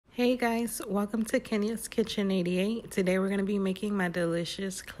Hey guys, welcome to Kenya's Kitchen 88. Today we're going to be making my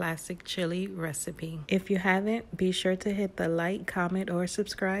delicious classic chili recipe. If you haven't, be sure to hit the like, comment, or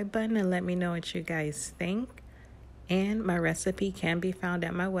subscribe button and let me know what you guys think. And my recipe can be found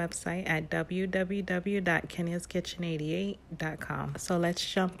at my website at www.kenyaskitchen88.com. So let's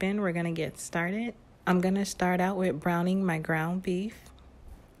jump in. We're going to get started. I'm going to start out with browning my ground beef.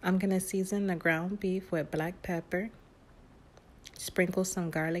 I'm going to season the ground beef with black pepper. Sprinkle some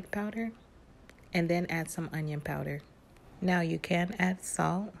garlic powder, and then add some onion powder. Now you can add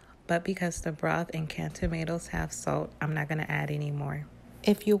salt, but because the broth and canned tomatoes have salt, I'm not going to add any more.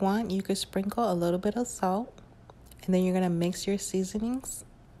 If you want, you could sprinkle a little bit of salt, and then you're going to mix your seasonings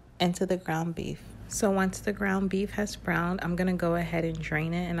into the ground beef. So once the ground beef has browned, I'm going to go ahead and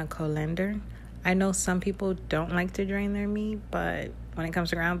drain it in a colander. I know some people don't like to drain their meat, but when it comes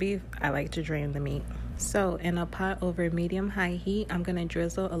to ground beef, I like to drain the meat. So in a pot over medium-high heat, I'm going to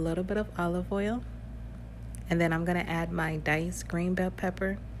drizzle a little bit of olive oil. And then I'm going to add my diced green bell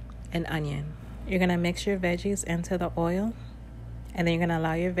pepper and onion. You're going to mix your veggies into the oil. And then you're going to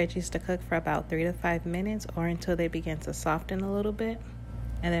allow your veggies to cook for about 3 to 5 minutes or until they begin to soften a little bit.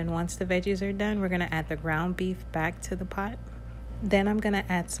 And then once the veggies are done, we're going to add the ground beef back to the pot. Then I'm going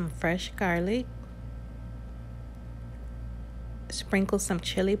to add some fresh garlic. Sprinkle some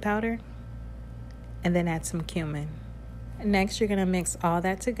chili powder. And then add some cumin. Next, you're going to mix all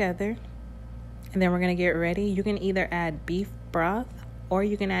that together. And then we're going to get ready. You can either add beef broth or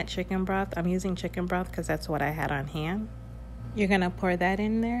you can add chicken broth. I'm using chicken broth because that's what I had on hand. You're going to pour that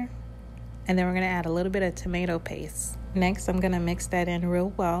in there. And then we're going to add a little bit of tomato paste. Next, I'm going to mix that in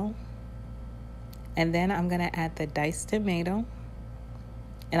real well. And then I'm going to add the diced tomato.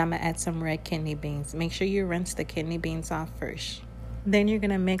 And I'm going to add some red kidney beans. Make sure you rinse the kidney beans off first. Then you're going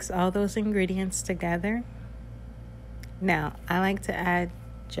to mix all those ingredients together. Now, I like to add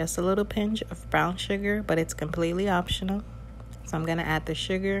just a little pinch of brown sugar, but it's completely optional. So I'm going to add the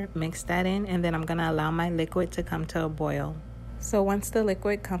sugar, mix that in, and then I'm going to allow my liquid to come to a boil. So once the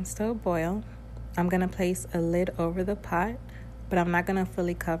liquid comes to a boil, I'm going to place a lid over the pot, but I'm not going to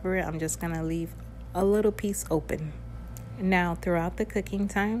fully cover it. I'm just going to leave a little piece open. Now, throughout the cooking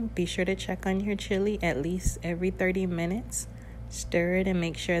time, be sure to check on your chili at least every 30 minutes. Stir it and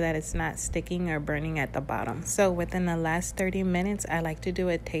make sure that it's not sticking or burning at the bottom. So within the last 30 minutes, I like to do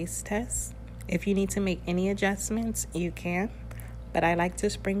a taste test. If you need to make any adjustments, you can. But I like to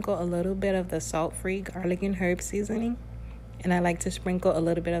sprinkle a little bit of the salt-free garlic and herb seasoning. And I like to sprinkle a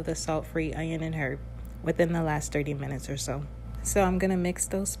little bit of the salt-free onion and herb within the last 30 minutes or so. So I'm going to mix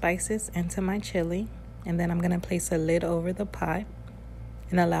those spices into my chili. And then I'm going to place a lid over the pot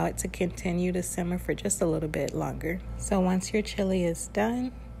and allow it to continue to simmer for just a little bit longer. So once your chili is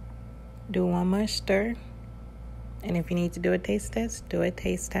done, do one more stir. And if you need to do a taste test, do a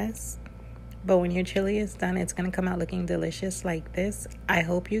taste test. But when your chili is done, it's going to come out looking delicious like this. I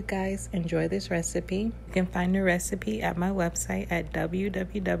hope you guys enjoy this recipe. You can find the recipe at my website at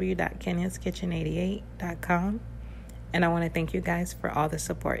www.kenyaskitchen88.com. And I want to thank you guys for all the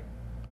support.